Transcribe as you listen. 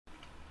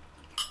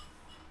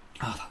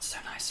Oh, that's so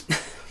nice.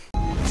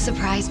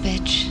 Surprise,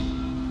 bitch.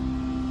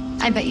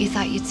 I bet you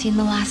thought you'd seen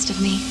the last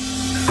of me.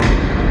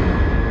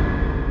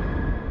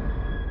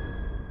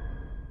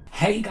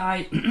 Hey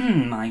guys,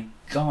 my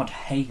god,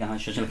 hey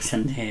guys, Judge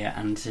Alexander here,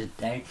 and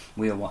today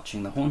we are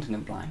watching The Haunting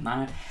of Bly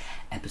Manor,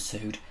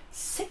 episode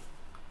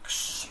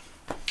 6.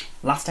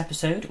 Last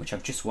episode, which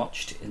I've just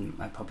watched, and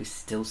I probably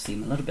still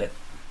seem a little bit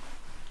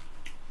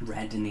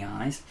red in the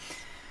eyes,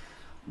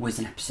 was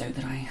an episode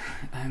that I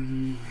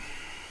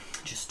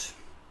just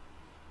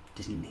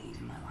didn't need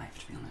in my life,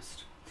 to be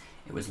honest.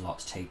 It was a lot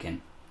to take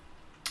in.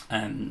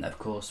 Of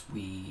course,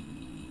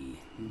 we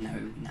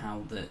know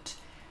now that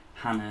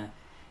Hannah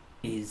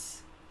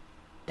is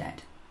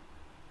dead,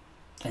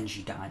 and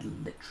she died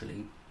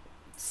literally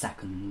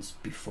seconds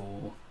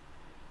before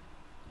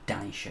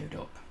Danny showed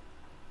up.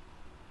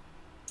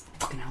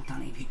 Fucking hell,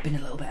 Danny, if you'd been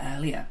a little bit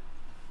earlier,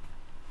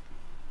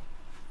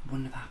 it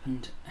wouldn't have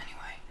happened anyway.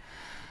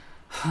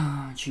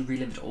 She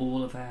relived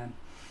all of her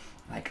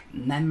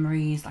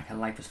memories, her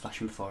life was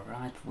flashing before her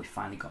eyes. But we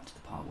finally got to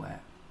the part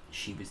where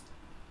she was,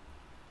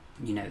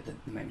 the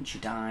moment she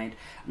died,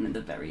 and at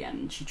the very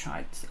end she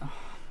tried to,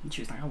 and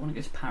she was like, I want to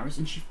go to Paris,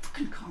 and she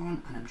fucking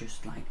can't. And I'm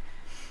just like,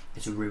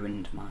 it's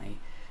ruined my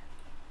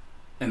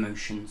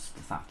emotions,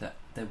 the fact that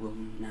there will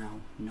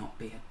now not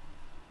be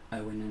a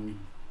Owen and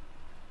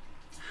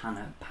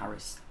Hannah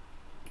Paris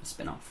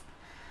spin-off.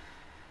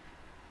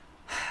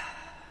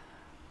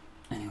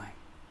 Anyway,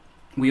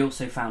 we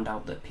also found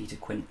out that Peter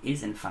Quint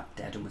is in fact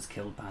dead and was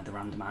killed by the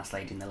random ass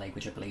lady in the lake,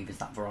 which I believe is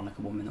that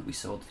Veronica woman that we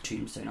saw the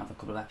tombstone of a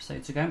couple of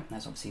episodes ago.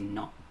 That's obviously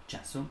not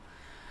Jessel.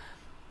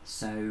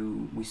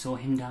 So we saw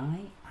him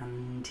die,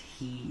 and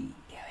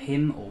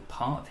him or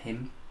part of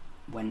him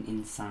went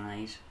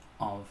inside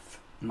of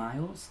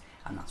Miles,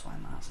 and that's why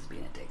Miles is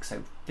being a dick.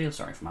 So feel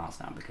sorry for Miles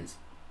now, because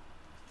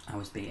I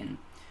was being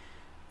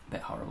a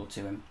bit horrible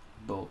to him,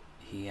 but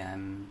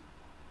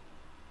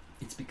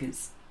it's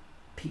because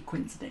Pete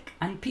Quint's a dick,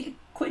 and Peter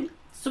Quint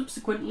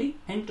subsequently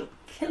ended up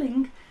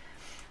killing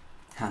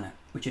Hannah,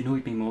 which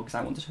annoyed me more because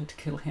I wanted her to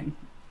kill him.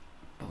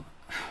 But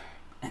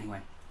anyway.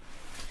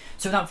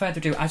 So without further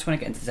ado, I just want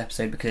to get into this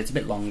episode because it's a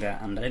bit longer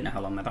and I don't know how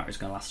long my battery's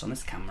going to last on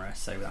this camera,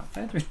 so without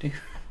further ado,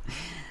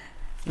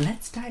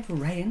 let's dive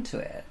right into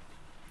it.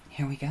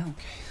 Here we go.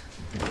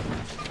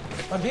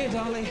 I'm here,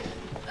 darling.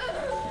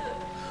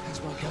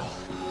 That's my girl.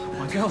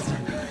 My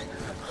girlfriend.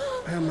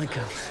 Where are my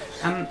girls?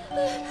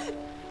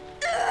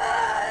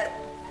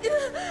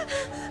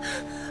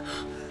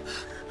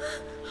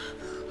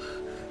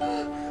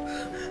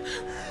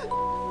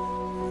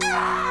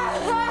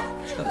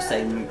 She's got the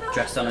same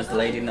dress on as the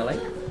lady in the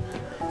lake.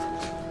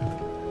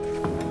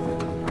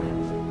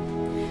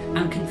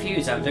 I'm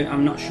confused.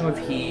 I'm not sure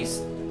if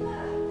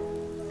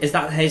is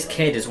that his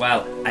kid as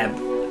well?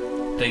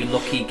 The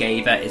look he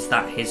gave her, is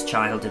that his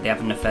child? Did they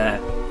have an affair?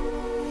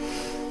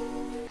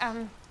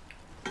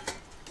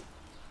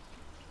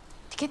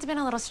 The kid's been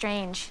a little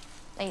strange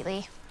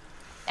lately.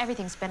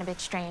 Everything's been a bit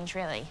strange,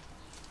 really.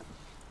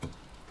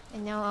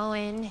 And no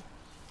Owen.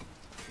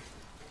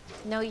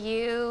 No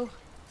you.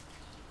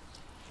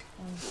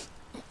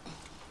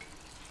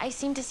 I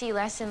seem to see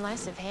less and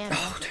less of Hannah.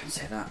 Oh, don't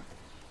say that.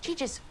 She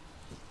just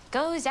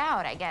goes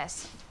out, I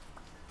guess.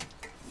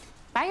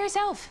 By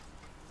herself.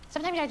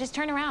 Sometimes I just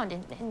turn around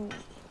and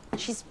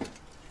she's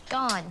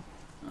gone.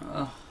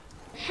 Oh.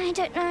 I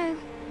don't know.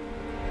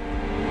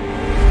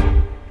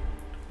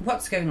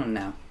 What's going on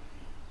now?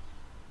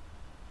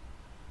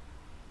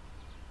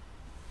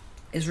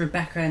 Is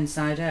Rebecca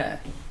inside her?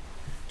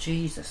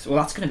 Jesus. Well,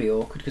 that's going to be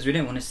awkward because we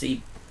don't want to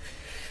see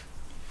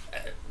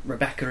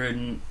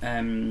Rebecca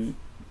and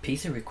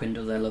Peter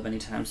rekindle their love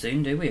anytime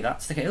soon, do we?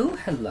 That's the case. Oh,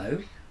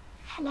 hello.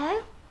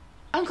 Hello?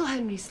 Uncle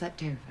Henry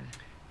slept over.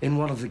 In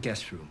one of the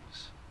guest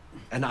rooms.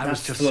 And I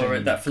was just Flora.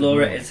 saying... That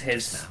Flora is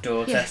his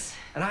daughter. Yes.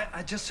 And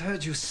I just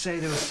heard you say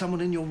there was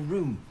someone in your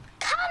room.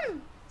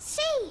 Come!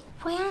 See!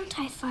 Why aren't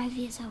I 5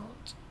 years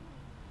old?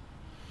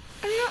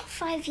 I'm not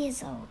 5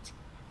 years old.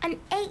 I'm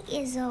 8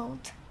 years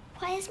old.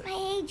 Why is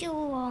my age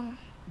all wrong?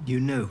 You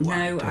know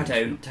why, No, I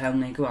don't. Tell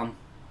me. Go on.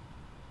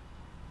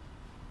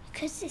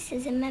 Because this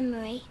is a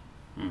memory.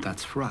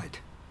 That's right.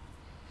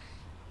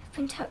 I've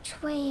been tucked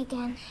away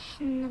again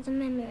in another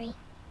memory.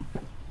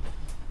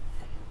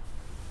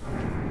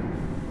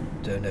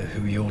 Don't know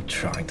who you're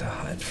trying to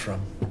hide from.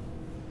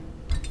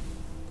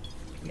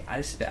 Yeah,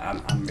 this is a bit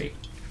angry.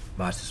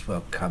 Might as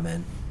well come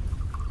in.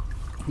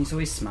 He's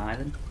always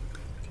smiling.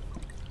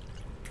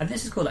 And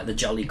this is called the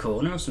Jolly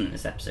Corner or something,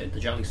 this episode. The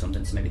Jolly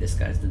something, so maybe this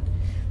guy's the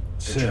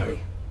So, Jolly.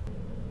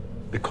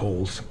 the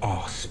calls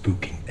are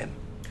spooking them.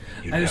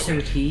 You know So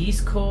it.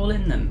 he's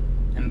calling them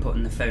and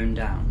putting the phone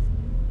down.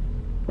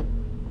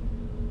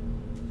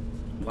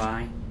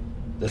 Why?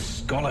 The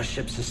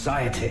Scholarship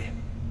Society.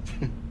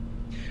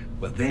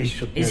 Well, they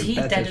should Is know he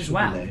better, dead as shouldn't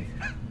well? they?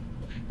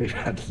 We've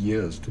had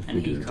years to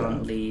And figure he it can't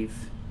out.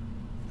 leave.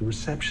 The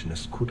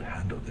receptionist could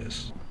handle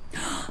this.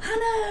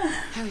 Hannah!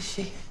 How is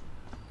she?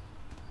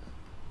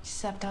 She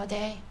slept all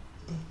day.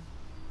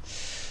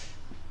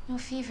 No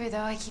fever,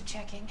 though. I keep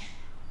checking.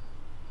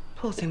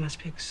 Poor thing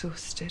must be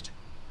exhausted.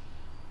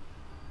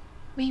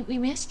 We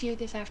missed you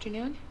this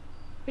afternoon.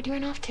 Where do you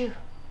run off to?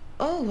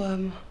 Oh,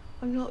 I'm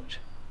not...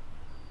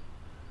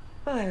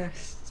 Well, I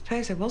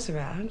suppose I was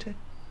around. You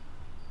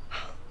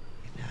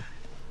know.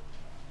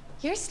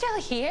 You're still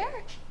here?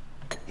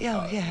 Oh,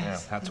 yes. Yeah,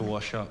 had to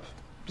wash up.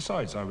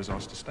 Besides, I was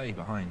asked to stay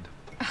behind.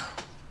 Oh.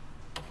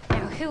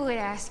 Now, who would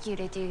ask you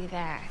to do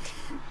that?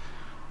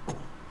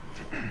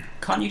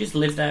 Can't you just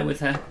live there with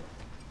her?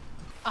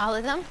 All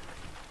of them?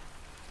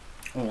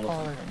 All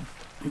All of of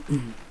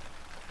them.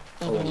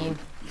 Even you.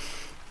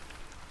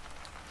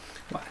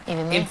 What?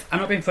 Even me. I'm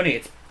not being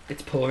funny.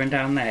 It's pouring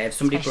down there. If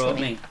somebody Especially brought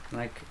me,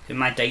 like, if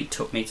my date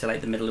took me to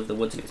like the middle of the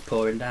woods and it's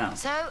pouring down.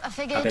 So I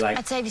figured I'd be like,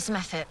 I'd save you some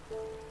effort.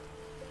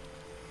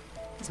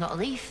 There's not a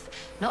leaf,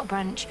 not a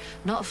branch,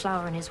 not a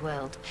flower in his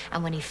world.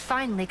 And when he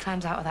finally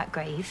climbs out of that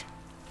grave,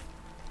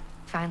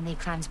 finally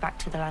climbs back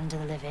to the land of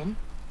the living,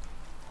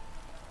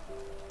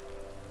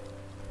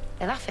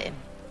 they laugh at him.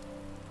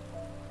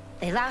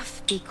 They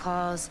laugh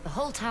because the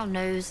whole town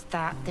knows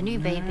that the new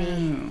baby...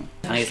 And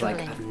he's like,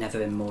 struggling. I've never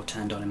been more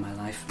turned on in my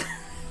life.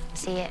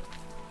 See it.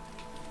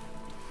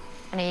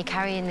 I know you're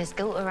carrying this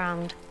guilt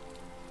around,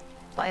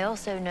 but I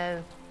also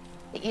know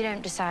that you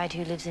don't decide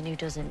who lives and who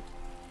doesn't.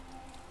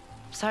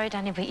 Sorry,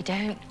 Danny, but you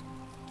don't.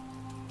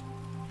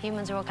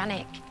 Humans are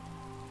organic.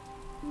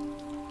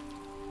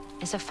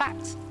 It's a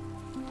fact.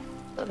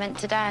 We're meant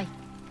to die.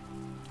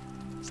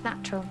 It's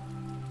natural.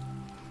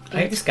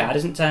 I hope this guy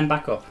doesn't turn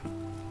back up.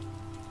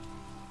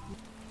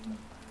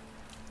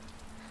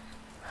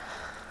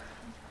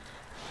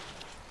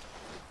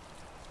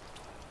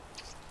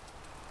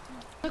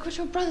 Look what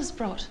your brother's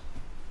brought.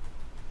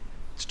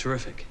 It's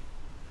terrific.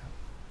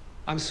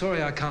 I'm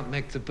sorry I can't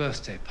make the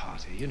birthday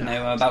party, you know.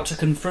 No, I'm about to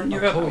confront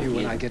I'll your call you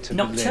when I get to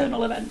nocturnal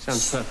Berlin. events.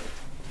 Sounds perfect.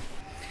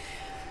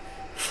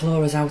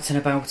 Flora's out and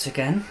about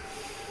again.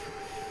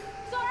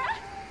 Flora!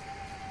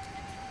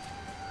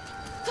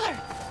 Flora!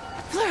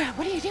 Flora,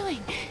 what are you doing?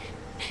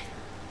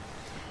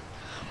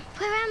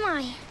 Where am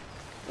I?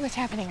 What's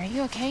happening? Are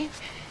you okay?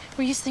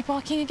 Were you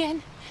sleepwalking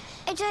again?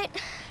 I don't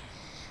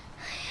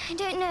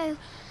know.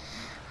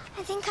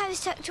 I think I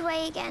was tucked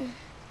away again.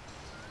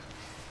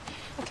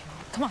 Okay,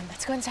 come on,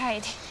 let's go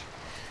inside.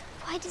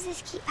 Why does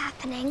this keep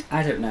happening?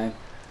 I don't know.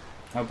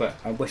 Oh, but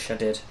I wish I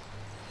did.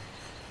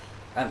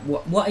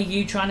 What are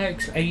you trying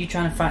to? Are you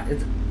trying to find?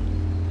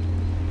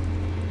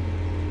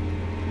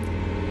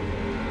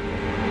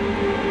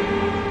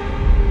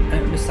 I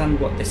don't understand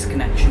what this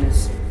connection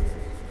is.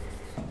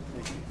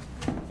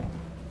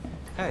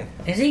 Hey.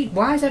 Is he?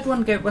 Why is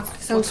everyone go? What's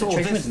this whole What's all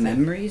situation this with then?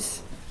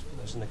 memories?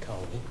 There's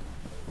Nicole.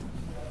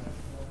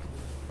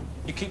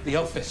 You keep the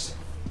office,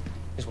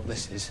 is what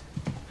this is.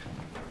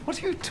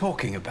 What are you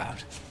talking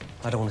about?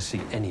 I don't want to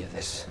see any of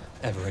this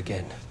ever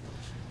again.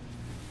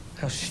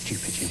 How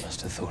stupid you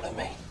must have thought of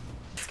me.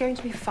 It's going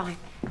to be fine.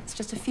 It's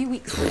just a few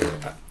weeks.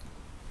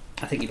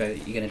 I think you're going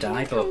to Can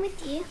die, I but come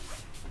with you?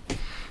 A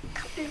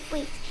couple of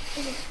weeks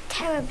is a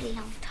terribly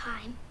long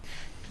time.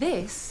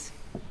 This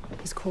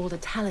is called a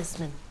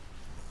talisman.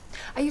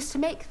 I used to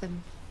make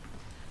them.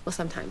 Well,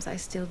 sometimes I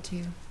still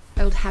do.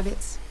 Old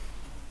habits.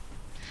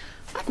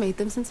 I've made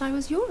them since I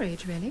was your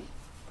age, really.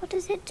 What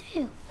does it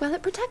do? Well,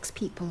 it protects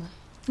people,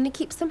 and it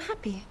keeps them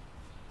happy.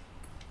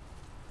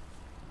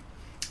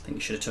 I think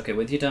you should have took it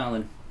with you,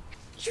 darling.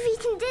 You've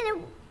eaten dinner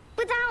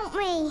without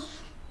me.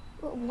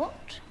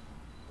 What?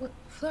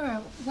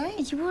 Flora, why?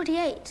 You already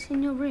ate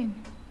in your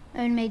room.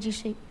 Owen made you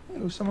soup.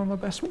 It was some of my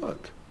best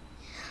work.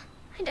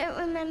 I don't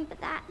remember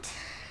that.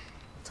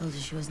 Told her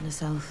she wasn't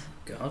herself.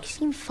 God.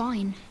 Seemed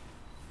fine.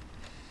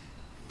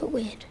 But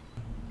weird.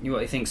 You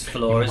what he thinks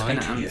Flora's You going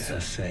might to hear answer? her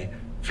say,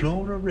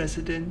 Flora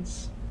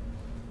residence?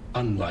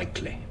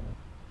 Unlikely.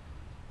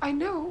 I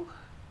know.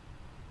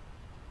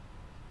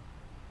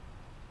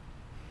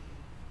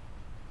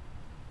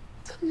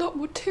 There's a lot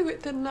more to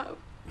it than love.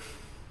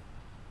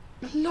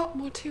 A lot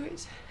more to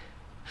it.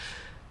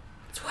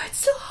 That's why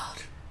it's so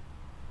hard.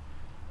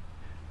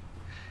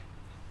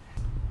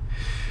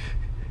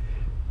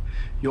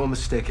 You're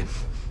mistaken.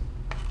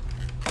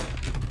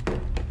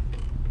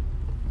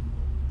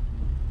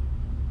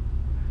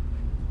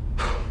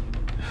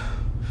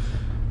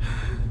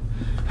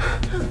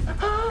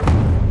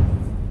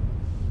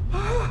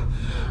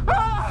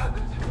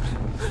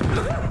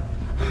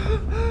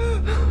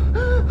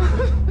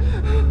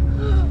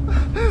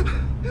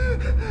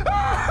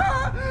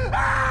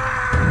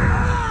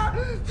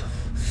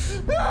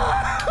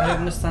 I don't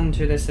understand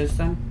who this is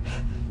then.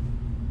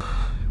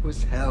 It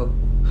was hell.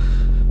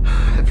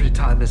 Every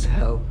time is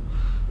hell.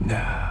 No,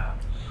 I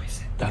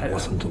that don't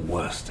wasn't the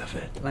worst of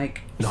it.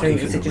 Like, Not so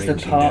even is it just a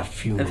arranging their part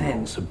of him?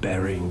 funerals or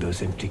burying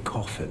those empty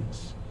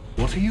coffins.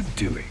 What are you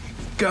doing?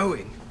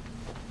 Going.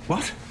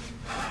 What?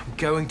 I'm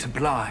going to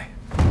Bly.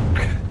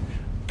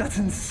 That's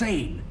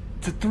insane.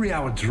 It's a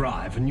 3-hour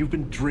drive and you've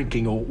been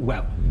drinking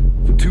well,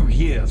 for 2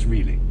 years,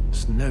 really.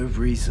 There's no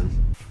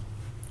reason.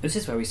 Was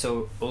this where we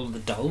saw all the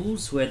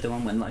dolls? Where the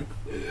one went like...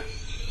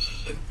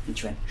 And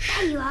she went...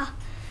 There you are.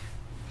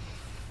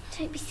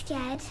 Don't be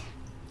scared.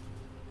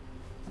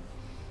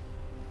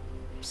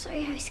 I'm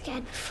sorry I was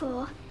scared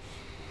before.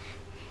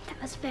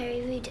 That was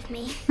very rude of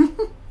me.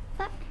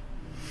 But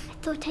I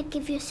thought I'd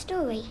give you a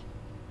story.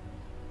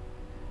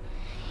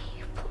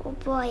 You poor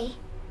boy.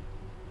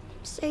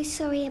 I'm so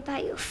sorry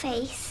about your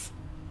face.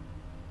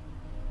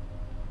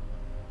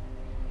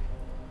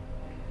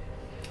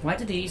 Why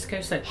did the East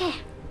Coast say... Here.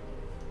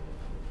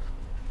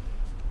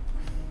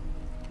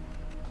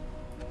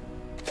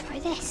 Try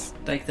this.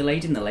 Like, the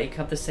Lady in the Lake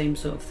had the same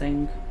sort of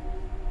thing.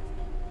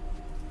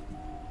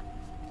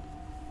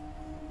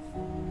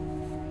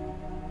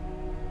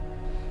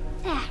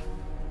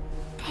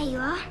 There you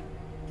are.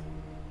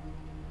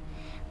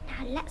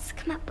 Now let's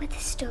come up with a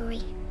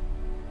story.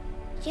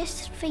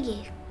 Just for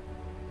you.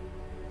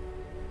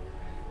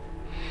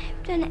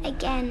 I've done it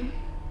again,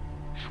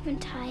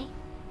 haven't I?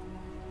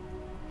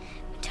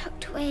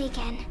 Tucked away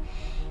again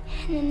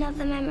in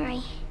another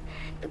memory.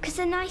 Because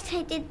the night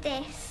I did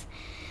this,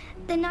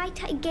 the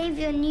night I gave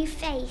you a new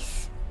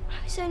face,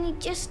 I was only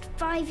just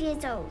 5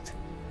 years old.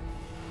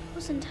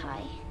 Wasn't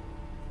I?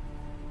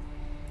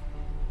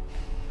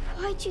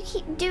 Why do you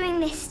keep doing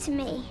this to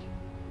me?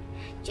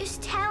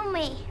 Just tell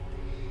me.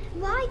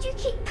 Why do you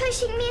keep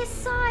pushing me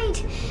aside,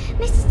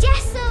 Miss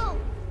Jessel?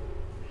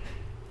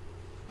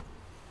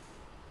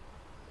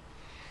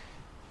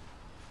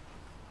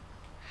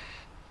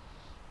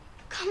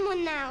 Come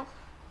on now.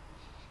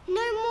 No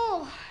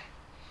more.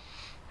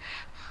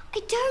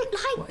 I don't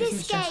like What, this is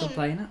Miss game. Jessel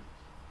playing it?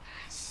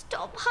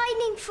 Stop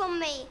hiding from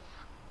me.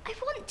 I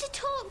want to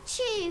talk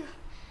to you.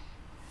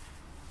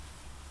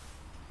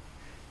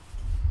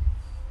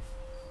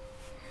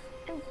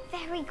 I'm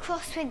very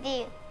cross with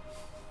you.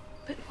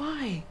 But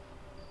why?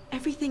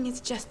 Everything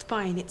is just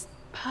fine. It's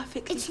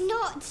perfectly... It's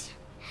not.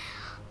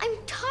 I'm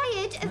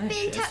tired of No,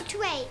 being she is. tucked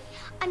away.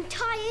 I'm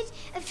tired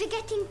of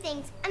forgetting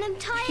things. And I'm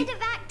tired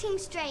of acting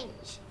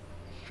strange.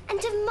 And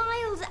of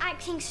Miles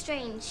acting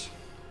strange.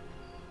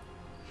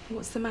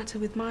 What's the matter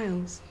with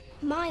Miles?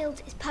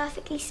 Miles is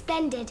perfectly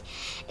splendid,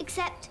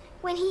 except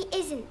when he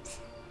isn't.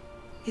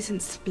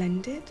 Isn't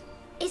splendid?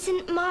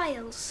 Isn't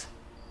Miles.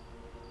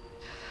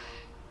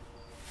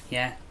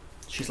 Yeah.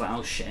 She's like,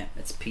 oh shit,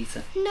 it's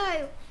Peter.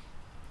 No,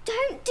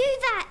 don't do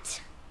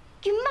that.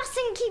 You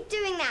mustn't keep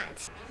doing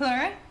that.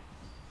 Flora?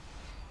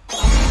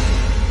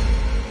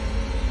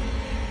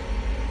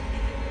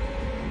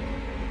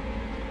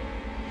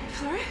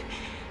 Flora?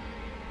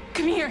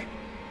 Come here.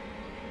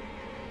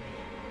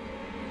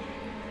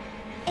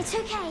 It's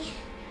okay.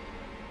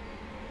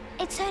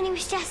 It's only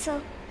Miss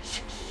Jessel.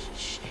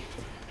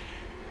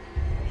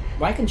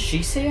 Why can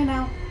she see her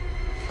now?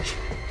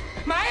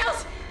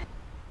 Miles!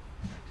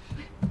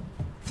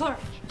 Flora!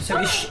 So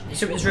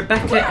it was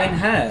Rebecca and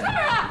her.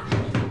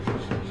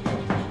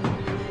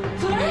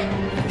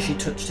 Flora! She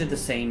touched her the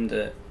same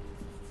that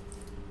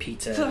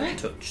Peter Flora?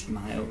 touched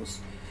Miles.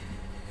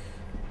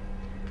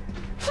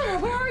 Flora,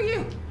 where are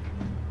you?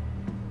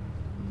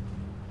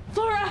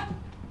 Flora!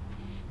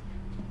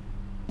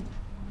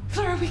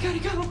 Flora, we gotta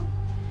go.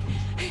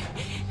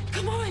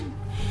 Come on.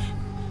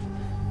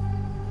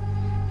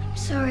 I'm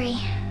sorry.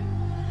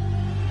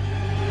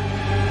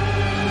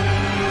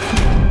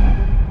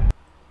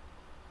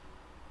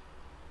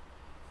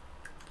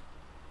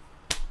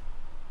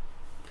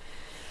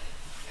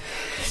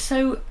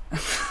 So,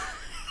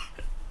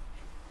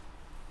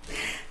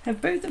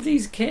 have both of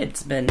these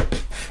kids been...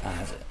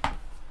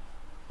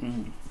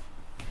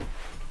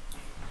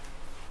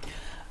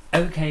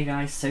 Okay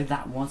guys, so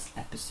that was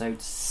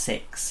episode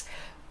 6.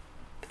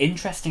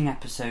 Interesting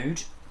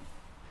episode.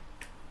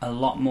 A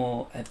lot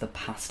more of the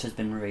past has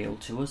been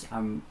revealed to us.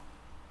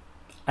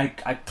 I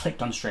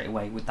clicked on straight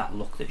away with that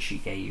look that she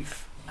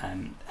gave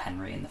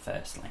Henry in the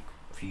first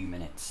few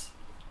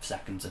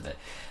seconds of it,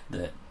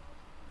 that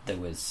there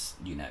was,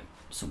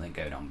 something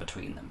going on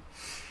between them.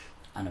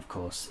 And of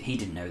course, he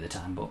didn't know at the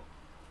time, but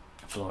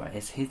Flora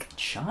is his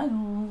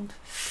child.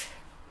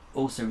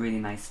 Also really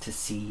nice to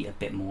see a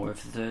bit more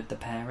of the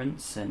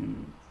parents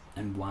and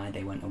why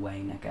they went away,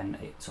 and again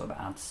it sort of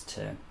adds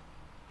to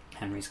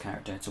Henry's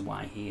character, to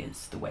why he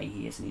is the way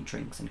he is, and he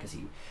drinks, and because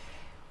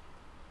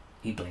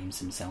he blames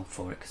himself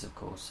for it, because of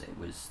course it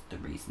was the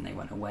reason they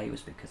went away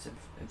was because of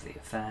the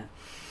affair.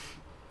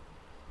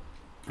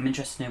 I'm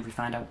interested to know if we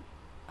find out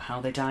how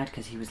they died,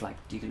 because he was like,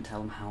 you can tell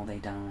them how they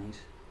died.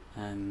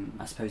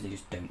 I suppose they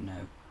just don't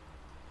know.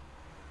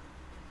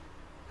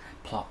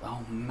 Plot.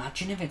 Oh,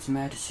 imagine if it's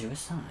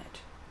murder-suicide.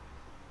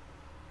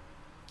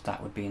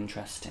 That would be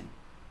interesting.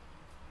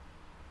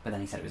 But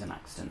then he said it was an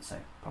accident, so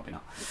probably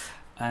not.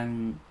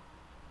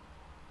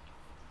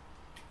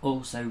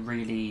 Also,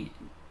 really,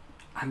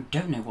 I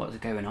don't know what's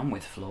going on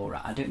with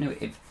Flora. I don't know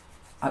if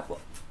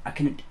I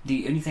can.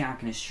 The only thing I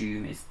can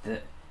assume is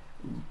that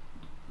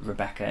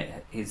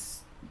Rebecca is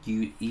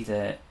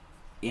either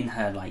in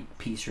her like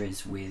Peter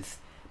is with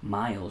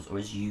Miles, or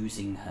is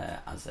using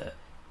her as a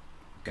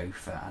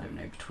gopher, I don't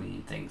know,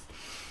 between things.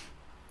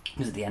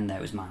 Because at the end there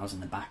was Miles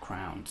in the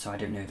background, so I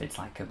don't know if it's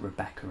like a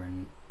Rebecca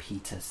and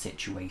Peter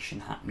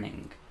situation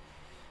happening,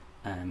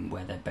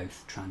 where they're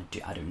both trying to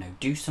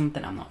do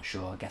something. I'm not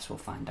sure. I guess we'll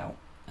find out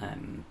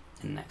in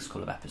the next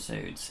couple of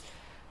episodes.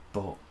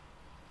 But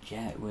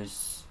yeah, it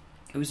was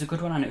it was a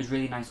good one, and it was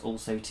really nice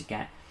also to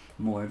get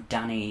more of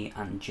Danny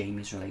and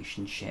Jamie's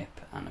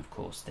relationship, and of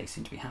course they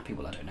seem to be happy.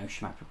 Well, I don't know,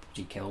 she might be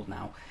pretty killed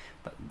now,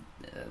 but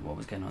what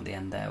was going on at the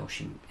end there, or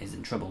she is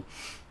in trouble.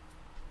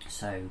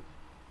 So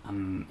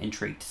I'm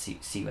intrigued to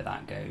see where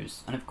that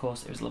goes. And of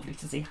course it was lovely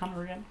to see Hannah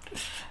again,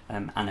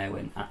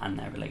 Anno and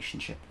their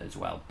relationship as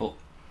well. But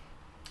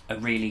a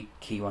really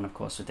key one, of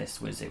course, with this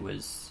was it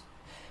was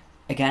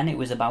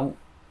about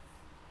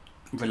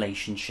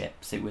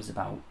relationships. It was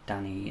about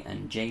Danny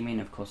and Jamie,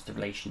 and of course the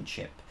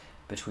relationship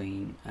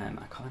between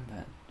I can't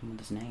remember the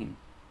mother's name.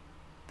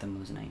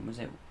 Was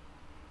it?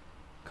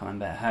 Can't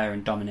remember, her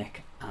and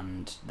Dominic,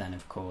 and then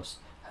of course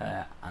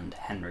her and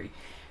Henry,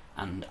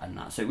 and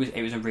that. So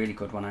it was a really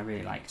good one. I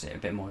really liked it. A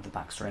bit more of the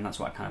backstory, and that's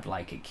what I kind of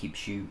like.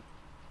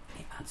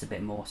 It adds a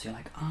bit more, so you're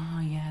like,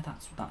 yeah,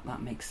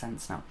 that makes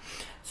sense now.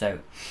 So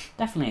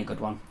definitely a good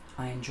one.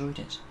 I enjoyed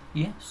it.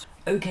 Yes.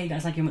 Okay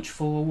guys, thank you very much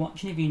for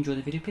watching. If you enjoyed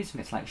the video, please don't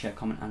forget to like, share,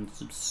 comment and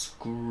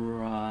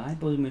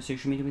subscribe. All of my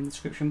social media in the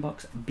description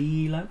box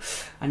below.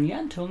 And yeah,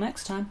 until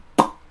next time,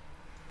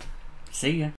 see ya.